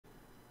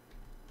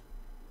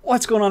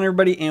What's going on,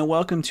 everybody, and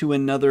welcome to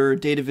another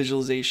data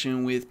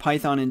visualization with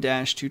Python and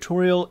Dash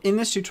tutorial. In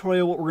this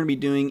tutorial, what we're going to be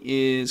doing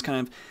is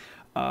kind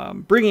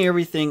of bringing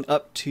everything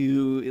up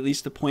to at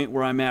least the point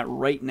where I'm at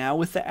right now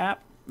with the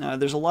app.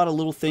 There's a lot of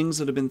little things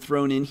that have been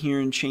thrown in here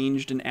and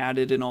changed and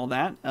added and all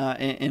that,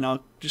 and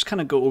I'll just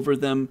kind of go over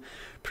them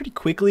pretty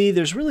quickly.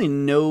 There's really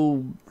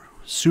no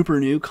super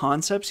new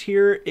concepts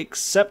here,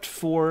 except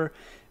for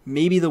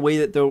maybe the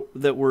way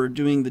that we're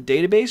doing the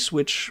database,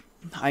 which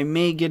I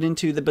may get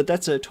into, but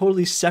that's a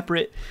totally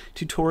separate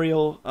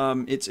tutorial.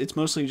 It's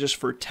mostly just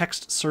for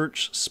text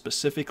search,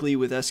 specifically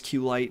with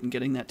SQLite and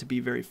getting that to be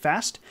very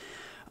fast.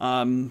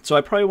 So I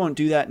probably won't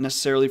do that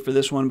necessarily for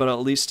this one, but I'll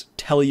at least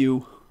tell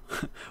you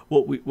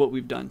what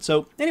we've done.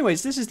 So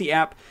anyways, this is the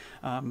app.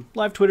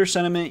 Live Twitter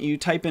sentiment. You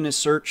type in a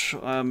search,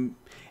 and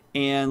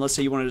let's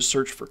say you wanted to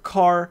search for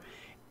car.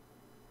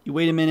 You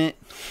wait a minute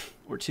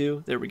or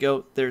two, there we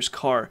go, there's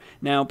car.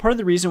 Now, part of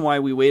the reason why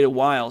we wait a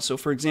while, so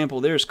for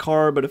example, there's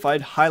car, but if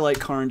I'd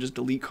highlight car and just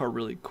delete car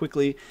really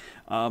quickly,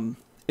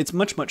 it's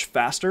much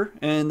faster.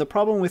 And the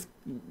problem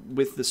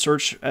with the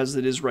search as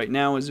it is right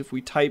now is if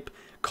we type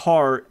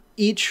car,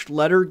 each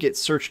letter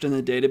gets searched in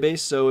the database.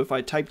 So if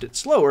I typed it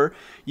slower,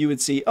 you would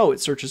see, oh, it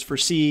searches for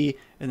C,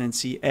 and then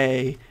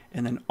CA,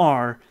 and then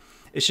R.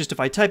 It's just if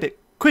I type it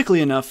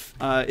quickly enough,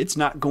 it's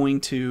not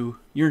going to,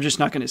 you're just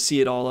not going to see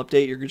it all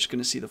update, you're just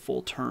going to see the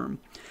full term.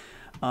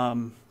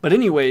 But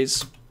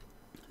anyways,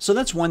 so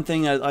that's one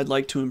thing I'd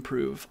like to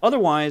improve.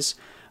 Otherwise,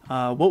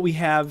 what we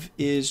have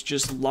is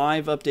just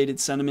live updated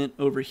sentiment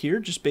over here.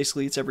 Just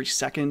basically it's every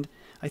second,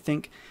 I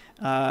think.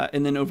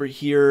 And then over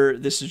here,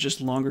 this is just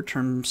longer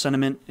term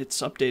sentiment.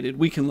 It's updated.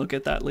 We can look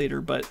at that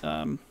later, but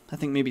I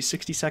think maybe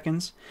 60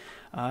 seconds.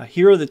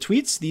 Here are the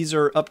tweets. These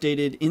are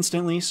updated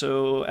instantly,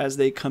 so as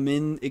they come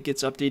in, it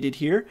gets updated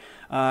here.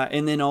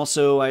 And then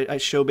also I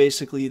show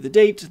basically the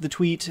date, the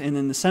tweet, and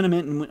then the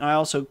sentiment, and I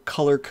also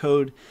color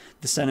code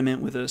the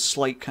sentiment with a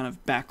slight kind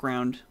of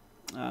background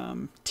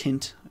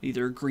tint,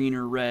 either green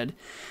or red.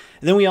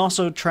 And then we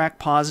also track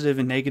positive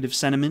and negative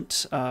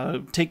sentiment.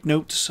 Take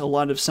note, a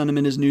lot of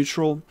sentiment is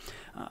neutral.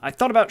 I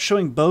thought about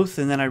showing both,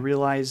 and then I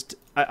realized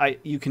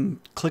you can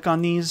click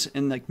on these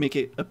and like make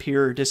it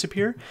appear or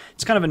disappear.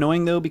 It's kind of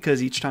annoying though,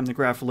 because each time the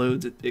graph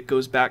loads, it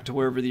goes back to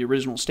wherever the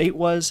original state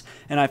was,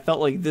 and I felt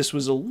like this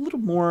was a little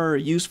more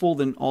useful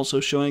than also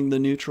showing the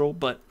neutral.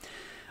 But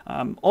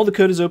all the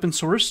code is open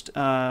sourced,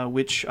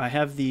 which I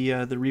have the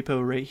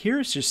repo right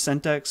here. It's just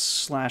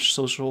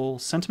syntax/social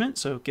sentiment,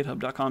 so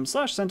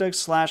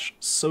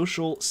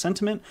github.com/syntax/social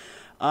sentiment.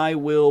 I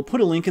will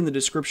put a link in the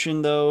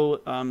description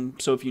though,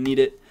 so if you need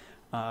it,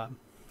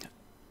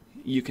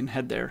 you can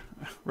head there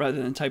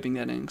rather than typing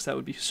that in, because that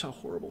would be so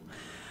horrible.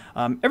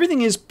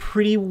 Everything is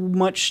pretty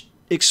much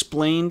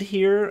explained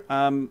here,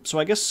 so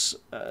I guess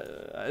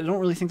I don't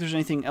really think there's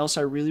anything else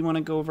I really want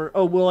to go over.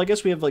 Oh, well, I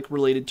guess we have like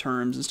related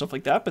terms and stuff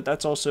like that, but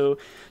that's also,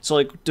 so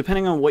like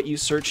depending on what you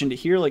search into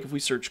here, like if we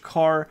search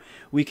car,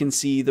 we can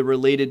see the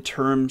related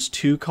terms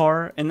to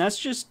car, and that's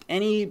just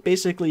any,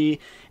 basically,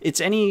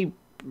 it's any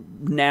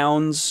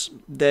nouns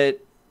that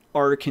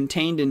are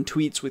contained in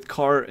tweets with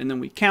car, and then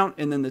we count,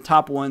 and then the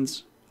top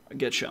ones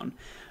get shown.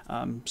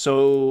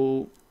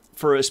 So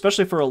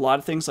especially for a lot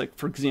of things, like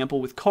for example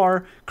with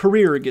car,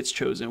 career gets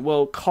chosen.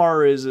 Well,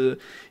 car is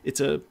it's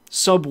a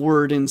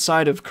subword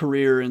inside of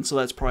career, and so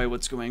that's probably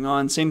what's going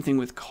on. Same thing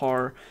with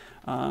car.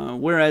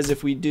 Whereas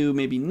if we do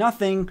maybe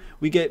nothing,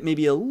 we get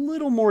maybe a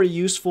little more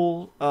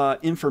useful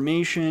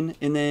information.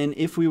 And then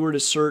if we were to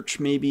search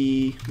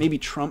maybe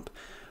Trump,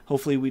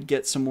 hopefully we'd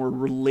get some more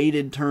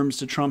related terms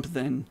to Trump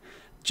than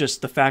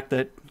just the fact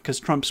that, because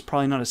Trump's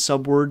probably not a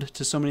subword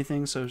to so many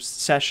things. So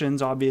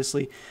Sessions,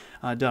 obviously,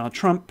 Donald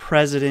Trump,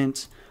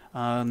 president.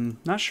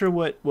 Not sure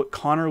what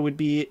Connor would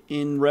be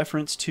in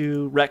reference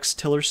to. Rex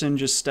Tillerson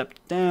just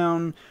stepped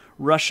down.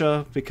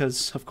 Russia,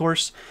 because of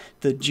course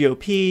the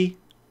GOP.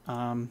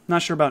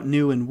 Not sure about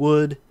new and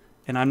wood,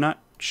 and I'm not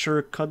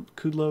sure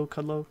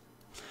Kudlow.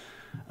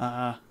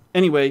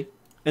 Anyway.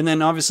 And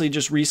then obviously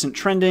just recent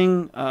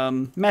trending,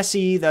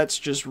 messy, that's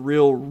just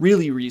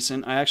really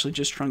recent. I actually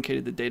just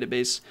truncated the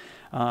database.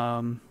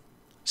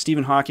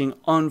 Stephen Hawking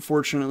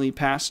unfortunately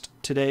passed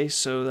today,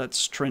 so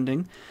that's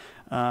trending.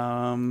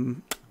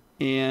 And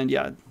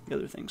yeah, the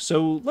other things.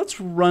 So let's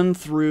run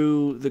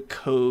through the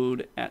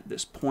code at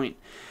this point.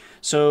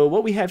 So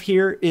what we have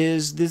here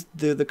is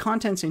the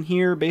contents in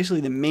here.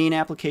 Basically the main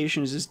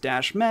application is this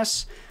dash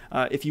mess.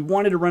 If you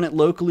wanted to run it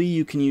locally,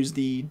 you can use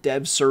the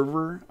dev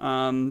server,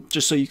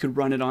 just so you could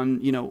run it on,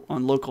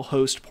 on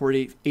localhost port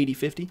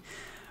 8050.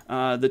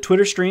 The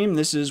Twitter stream,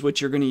 this is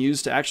what you're going to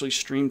use to actually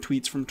stream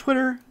tweets from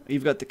Twitter.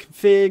 You've got the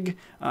config,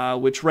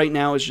 which right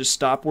now is just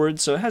stop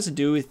words, so it has to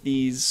do with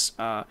these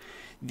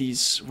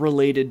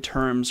related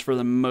terms for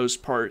the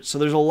most part. So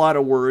there's a lot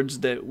of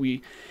words that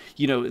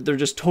they're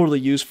just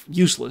totally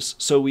useless.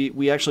 So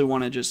we actually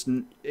want to just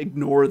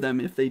ignore them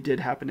if they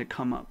did happen to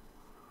come up.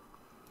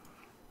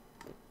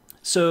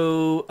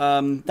 So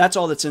that's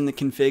all that's in the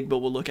config, but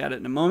we'll look at it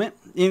in a moment.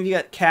 And you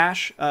got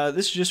cache.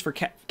 This is just for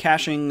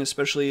caching,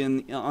 especially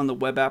on the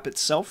web app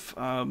itself,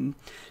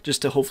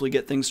 just to hopefully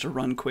get things to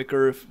run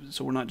quicker,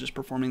 so we're not just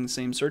performing the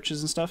same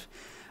searches and stuff.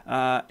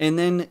 And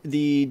then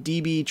the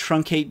db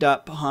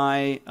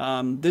truncate.py.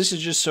 This is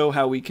just so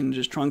how we can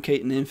just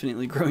truncate an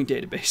infinitely growing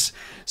database.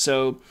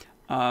 So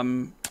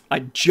I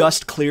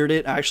just cleared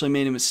it. I actually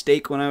made a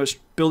mistake when I was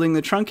building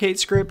the truncate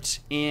script,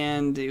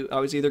 and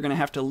I was either going to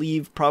have to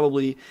leave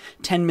probably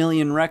 10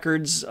 million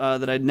records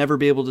that I'd never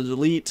be able to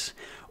delete,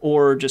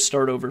 or just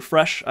start over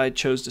fresh. I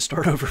chose to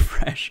start over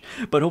fresh,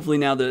 but hopefully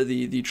now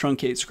the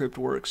truncate script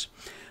works.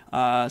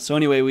 So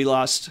anyway, we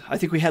lost, I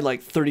think we had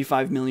like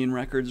 35 million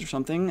records or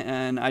something,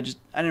 and I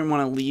didn't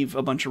want to leave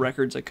a bunch of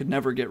records I could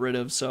never get rid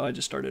of, so I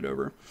just started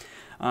over.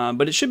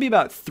 But it should be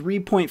about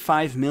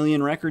 3.5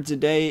 million records a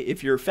day.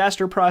 If you're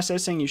faster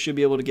processing, you should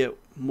be able to get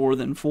more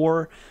than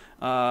 4.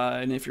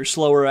 And if you're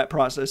slower at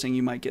processing,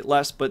 you might get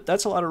less. But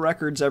that's a lot of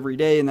records every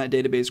day, and that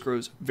database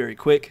grows very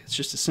quick. It's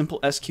just a simple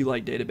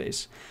SQLite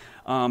database.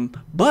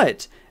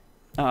 But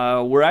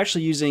we're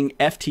actually using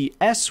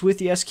FTS with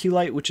the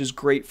SQLite, which is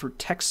great for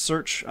text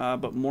search,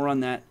 but more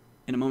on that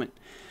in a moment.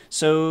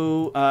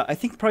 So I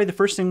think probably the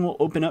first thing we'll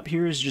open up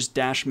here is just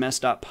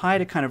 -mess.py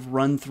to kind of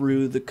run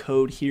through the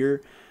code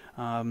here.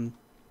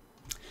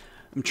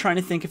 I'm trying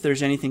to think if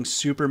there's anything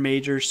super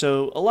major.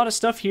 So a lot of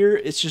stuff here,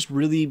 it's just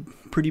really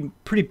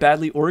pretty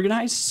badly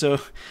organized. So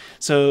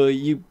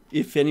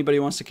if anybody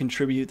wants to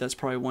contribute, that's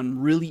probably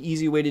one really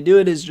easy way to do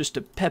it, is just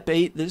to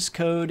pep8 this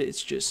code.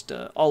 It's just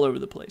all over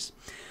the place.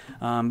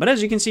 But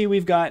as you can see,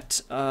 we've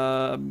got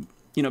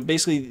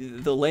basically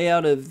the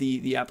layout of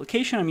the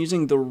application. I'm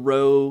using the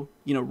row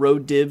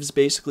divs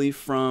basically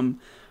from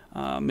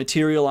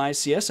Materialize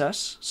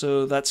CSS.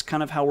 So that's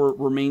kind of how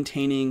we're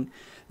maintaining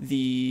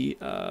the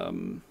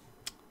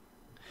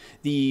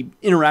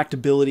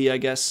interactability, I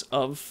guess,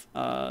 of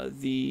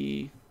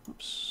the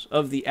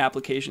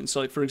application.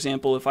 So like, for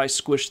example, if I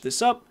squish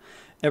this up,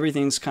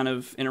 everything's kind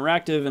of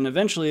interactive, and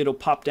eventually it'll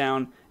pop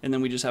down, and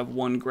then we just have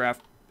one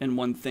graph and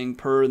one thing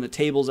per, and the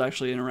table's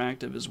actually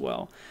interactive as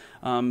well.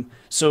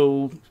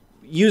 So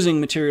using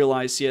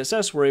Materialize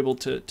CSS, we're able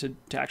to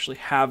actually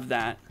have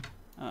that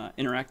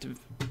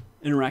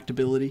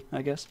interactability,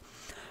 I guess.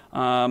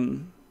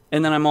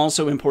 And then I'm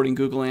also importing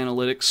Google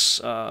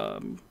Analytics.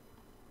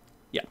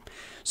 Yeah.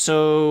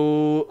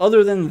 So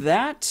other than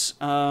that,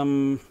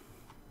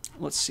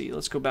 let's see.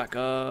 Let's go back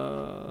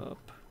up.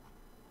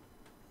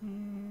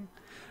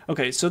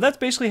 Okay, so that's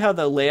basically how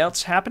the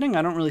layout's happening.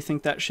 I don't really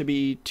think that should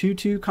be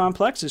too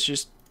complex. It's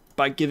just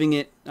by giving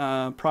it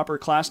proper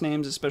class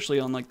names, especially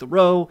on like the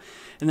row,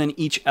 and then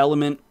each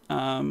element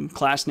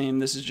class name.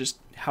 This is just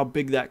how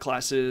big that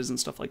class is and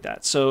stuff like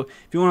that. So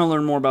if you want to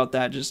learn more about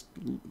that, just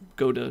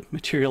go to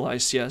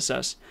Materialize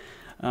CSS.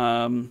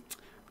 I'm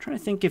trying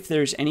to think if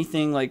there's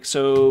anything like,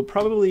 so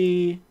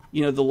probably,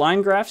 the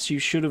line graphs you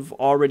should have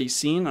already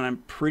seen, and I'm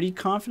pretty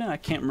confident. I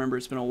can't remember.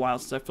 It's been a while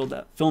since I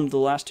filmed the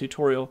last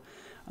tutorial.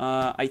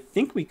 I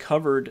think we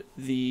covered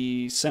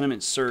the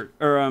sentiment cert,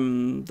 or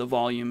the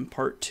volume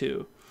part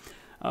 2.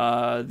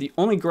 The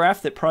only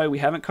graph that probably we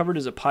haven't covered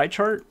is a pie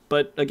chart,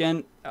 but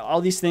again,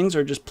 all these things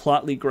are just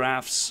plotly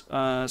graphs.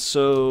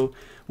 So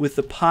with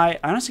the pie,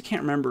 I honestly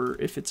can't remember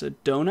if it's a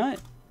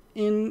donut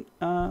in,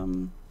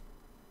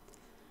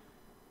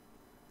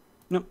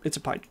 nope, it's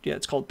a pie. Yeah,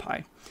 it's called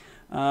pie.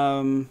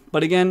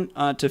 But again,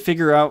 to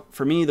figure out,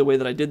 for me, the way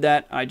that I did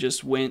that, I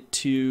just went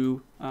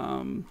to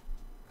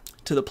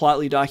the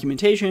Plotly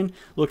documentation,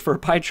 looked for a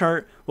pie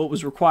chart, what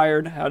was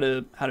required, how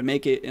to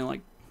make it, and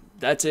like,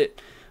 that's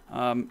it.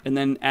 And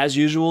then, as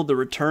usual, the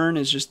return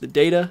is just the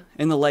data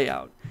and the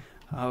layout.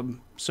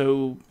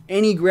 So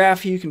any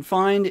graph you can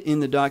find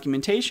in the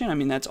documentation, I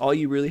mean, that's all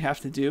you really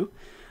have to do.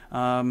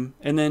 And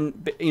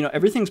then,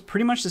 everything's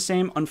pretty much the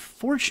same.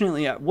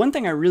 Unfortunately, one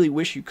thing I really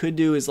wish you could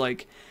do is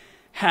like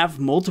have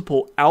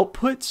multiple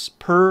outputs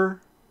per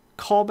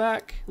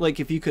callback. Like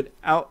if you could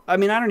I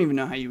mean, I don't even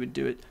know how you would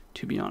do it,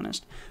 to be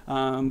honest.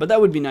 But that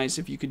would be nice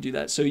if you could do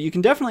that. So you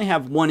can definitely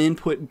have one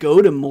input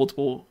go to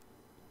multiple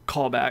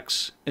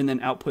callbacks and then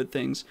output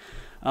things.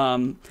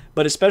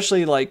 But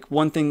especially like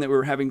one thing that we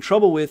were having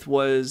trouble with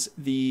was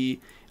the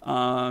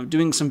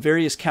doing some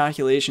various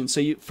calculations.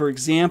 So for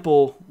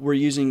example, we're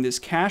using this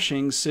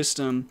caching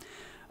system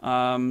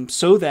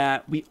so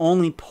that we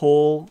only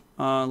pull,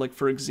 like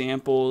for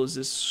example,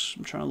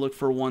 I'm trying to look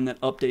for one that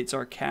updates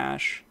our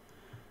cache.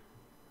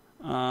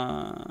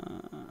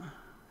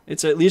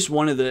 It's at least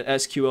one of the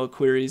SQL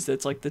queries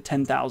that's like the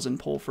 10,000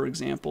 pull, for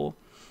example.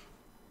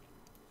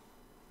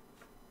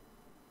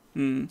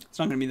 It's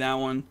not going to be that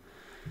one.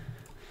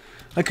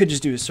 I could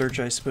just do a search,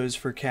 I suppose,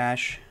 for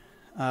cache.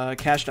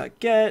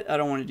 Cache.get, I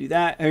don't want to do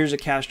that. Here's a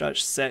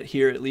cache.set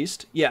here at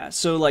least. Yeah,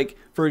 so like,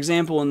 for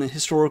example, in the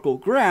historical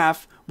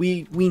graph,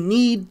 we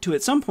need to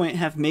at some point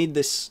have made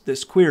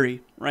this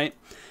query, right?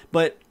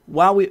 But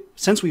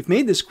since we've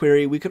made this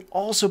query, we could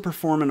also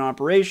perform an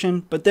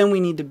operation, but then we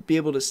need to be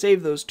able to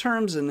save those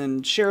terms and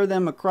then share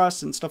them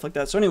across and stuff like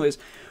that. So anyways,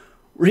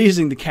 we're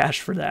using the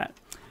cache for that.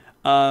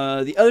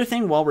 The other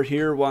thing, while we're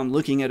here, while I'm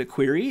looking at a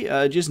query,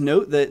 just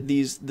note that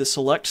the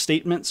select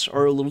statements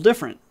are a little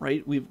different,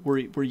 right?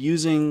 We're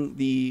using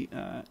the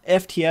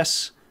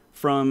FTS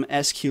from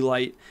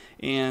SQLite,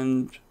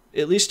 and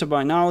at least to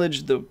my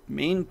knowledge, the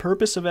main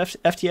purpose of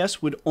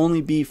FTS would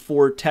only be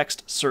for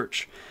text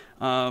search.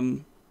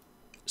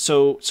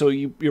 So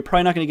you're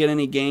probably not going to get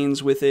any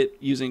gains with it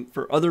using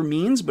for other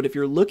means. But if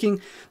you're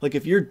looking, like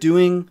if you're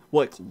doing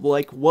like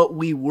what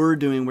we were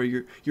doing,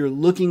 where you're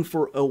looking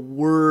for a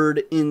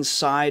word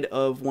inside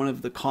of one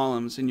of the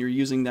columns, and you're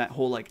using that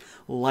whole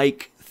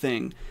like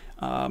thing,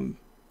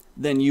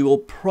 then you will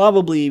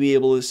probably be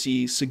able to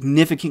see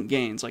significant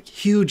gains, like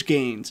huge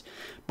gains,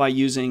 by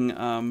using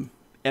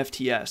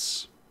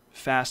FTS.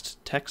 Fast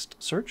text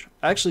search.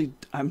 Actually,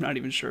 I'm not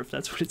even sure if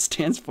that's what it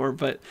stands for,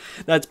 but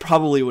that's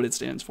probably what it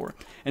stands for.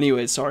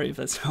 Anyway, sorry if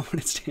that's not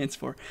what it stands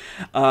for.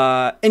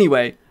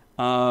 Anyway,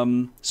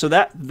 so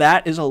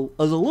that is a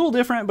little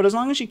different, but as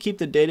long as you keep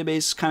the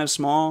database kind of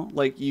small,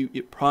 like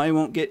it probably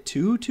won't get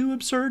too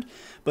absurd.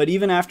 But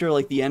even after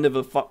like the end of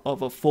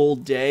a full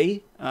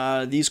day,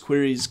 these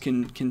queries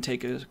can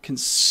take a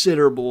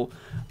considerable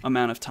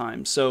amount of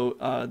time. So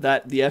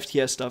that the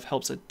FTS stuff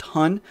helps a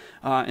ton,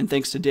 and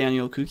thanks to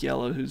Daniel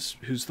Cucchiella,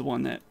 who's the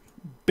one that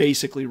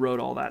basically wrote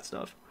all that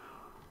stuff.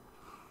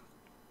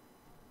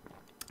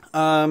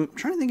 Trying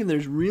to think if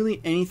there's really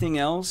anything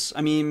else.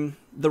 I mean,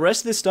 the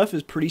rest of this stuff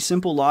is pretty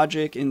simple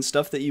logic and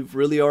stuff that you've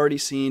really already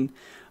seen.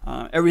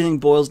 Everything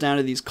boils down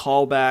to these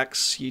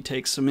callbacks. You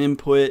take some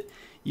input,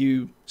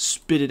 you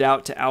spit it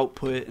out to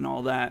output and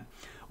all that.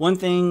 One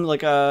thing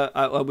like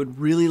I would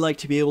really like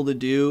to be able to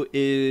do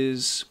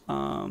is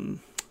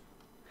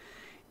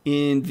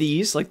in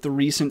these, like the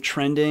recent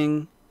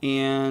trending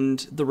and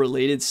the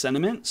related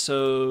sentiment,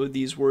 so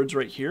these words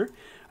right here,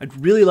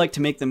 I'd really like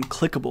to make them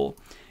clickable.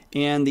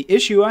 And the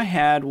issue I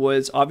had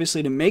was,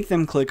 obviously, to make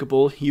them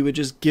clickable, you would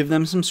just give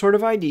them some sort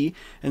of ID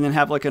and then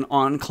have like an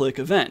on-click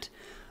event.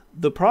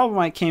 The problem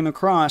I came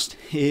across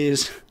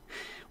is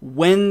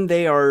when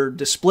they are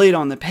displayed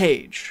on the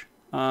page,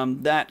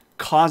 that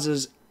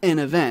causes an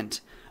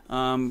event,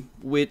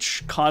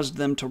 which caused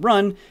them to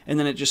run, and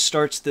then it just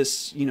starts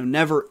this,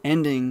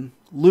 never-ending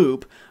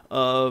loop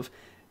of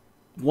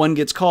one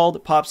gets called,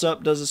 it pops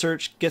up, does a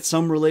search, gets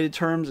some related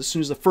terms. As soon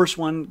as the first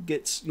one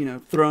gets,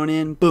 thrown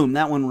in, boom,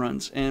 that one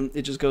runs, and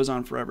it just goes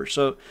on forever.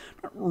 So,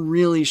 not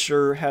really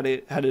sure how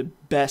to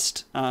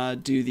best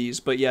do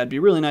these, but yeah, it'd be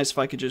really nice if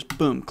I could just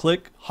boom,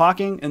 click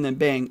Hawking, and then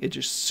bang, it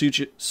just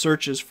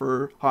searches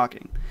for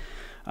Hawking.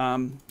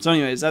 So,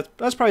 anyways,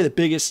 that's probably the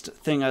biggest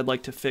thing I'd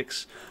like to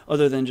fix,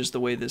 other than just the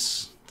way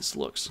this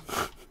looks.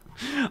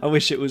 I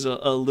wish it was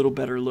a little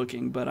better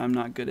looking, but I'm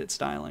not good at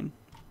styling.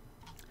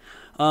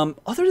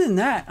 Other than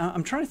that,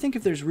 I'm trying to think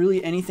if there's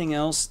really anything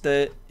else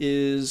that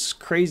is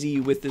crazy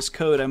with this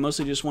code. I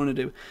mostly just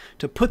wanted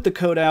to put the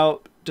code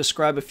out,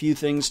 describe a few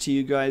things to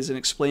you guys, and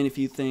explain a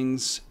few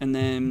things, and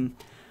then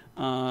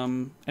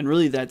and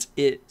really that's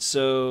it.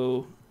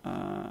 So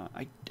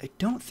I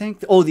don't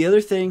think. Oh, the other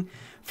thing,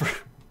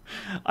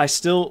 I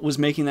still was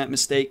making that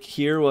mistake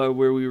here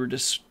where we were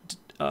just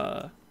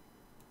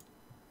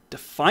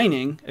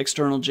defining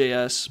external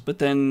JS, but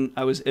then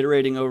I was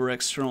iterating over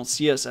external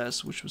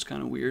CSS, which was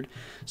kind of weird.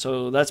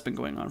 So that's been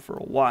going on for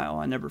a while.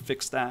 I never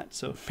fixed that.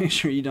 So make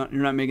sure you're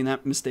not making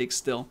that mistake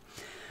still.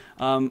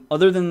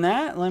 Other than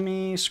that, let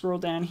me scroll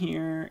down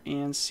here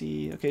and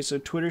see. Okay, so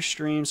Twitter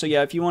stream. So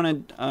yeah, if you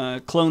want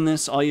to clone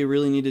this, all you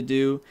really need to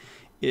do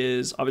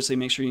is obviously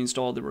make sure you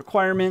install the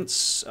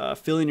requirements,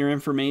 fill in your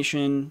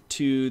information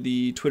to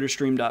the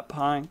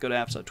twitterstream.py. Go to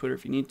apps.twitter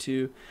if you need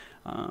to.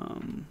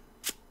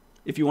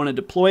 If you want to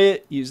deploy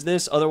it, use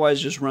this.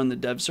 Otherwise, just run the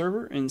dev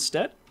server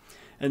instead.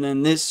 And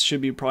then this should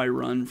be probably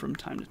run from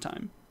time to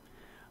time.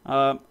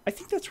 I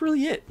think that's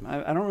really it.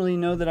 I don't really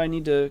know that I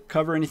need to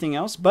cover anything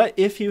else. But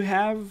if you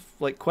have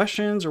like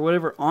questions or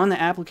whatever on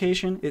the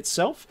application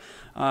itself,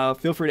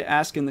 feel free to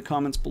ask in the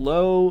comments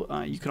below.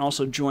 You can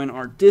also join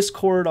our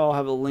Discord. I'll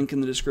have a link in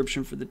the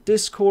description for the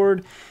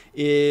Discord.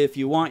 If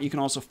you want, you can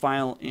also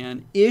file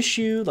an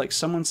issue. Like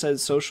someone said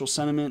social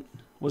sentiment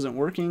wasn't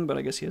working, but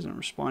I guess he hasn't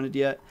responded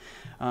yet.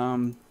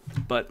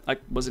 But I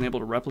wasn't able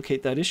to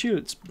replicate that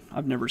issue.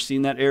 I've never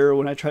seen that error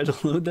when I tried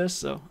to load this,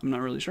 so I'm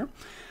not really sure.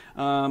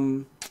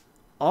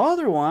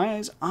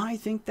 Otherwise, I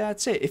think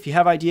that's it. If you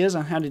have ideas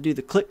on how to do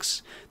the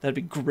clicks, that'd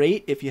be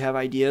great. If you have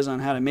ideas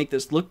on how to make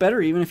this look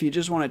better, even if you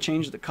just want to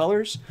change the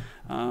colors,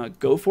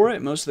 go for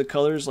it. Most of the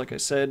colors, like I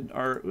said,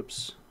 are...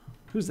 Oops.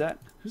 Who's that?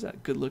 Who's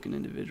that good-looking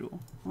individual?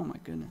 Oh, my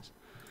goodness.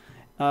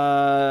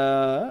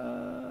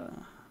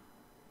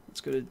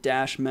 Let's go to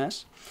dash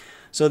mess.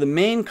 So the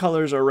main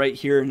colors are right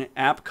here in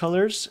app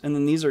colors, and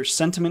then these are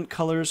sentiment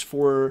colors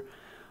for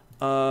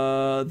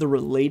the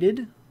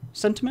related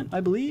sentiment,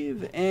 I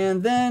believe.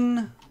 And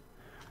then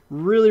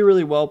really,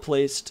 really well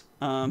placed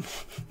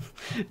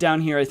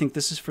down here. I think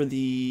this is for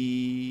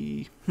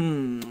the I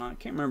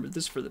can't remember if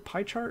this is for the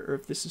pie chart or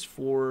if this is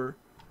for,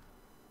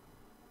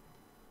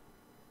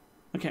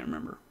 I can't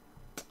remember.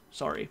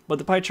 Sorry, but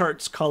the pie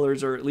chart's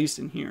colors are at least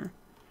in here.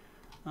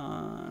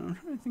 I'm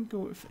trying to think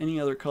of any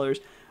other colors.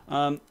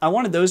 I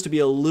wanted those to be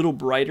a little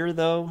brighter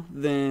though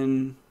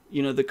than,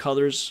 you know, the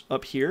colors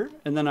up here.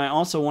 And then I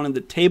also wanted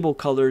the table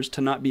colors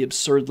to not be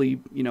absurdly,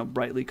 you know,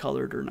 brightly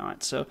colored or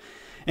not. So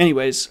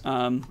anyways,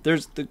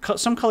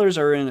 some colors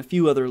are in a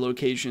few other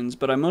locations,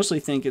 but I mostly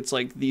think it's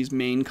like these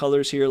main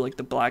colors here, like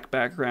the black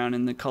background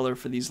and the color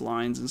for these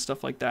lines and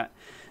stuff like that.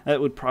 That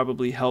would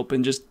probably help,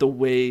 and just the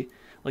way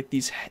like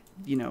these,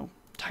 you know,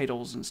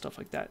 titles and stuff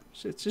like that.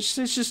 It's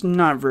just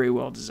not very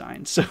well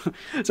designed. So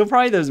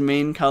probably those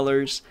main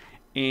colors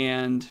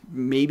and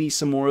maybe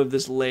some more of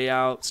this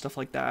layout, stuff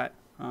like that.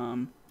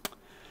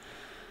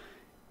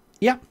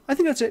 Yeah, I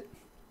think that's it.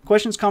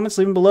 Questions, comments,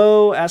 leave them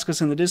below. Ask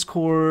us in the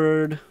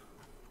Discord.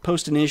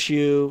 Post an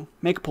issue.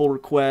 Make a pull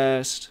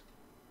request.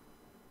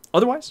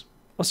 Otherwise,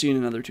 I'll see you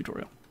in another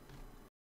tutorial.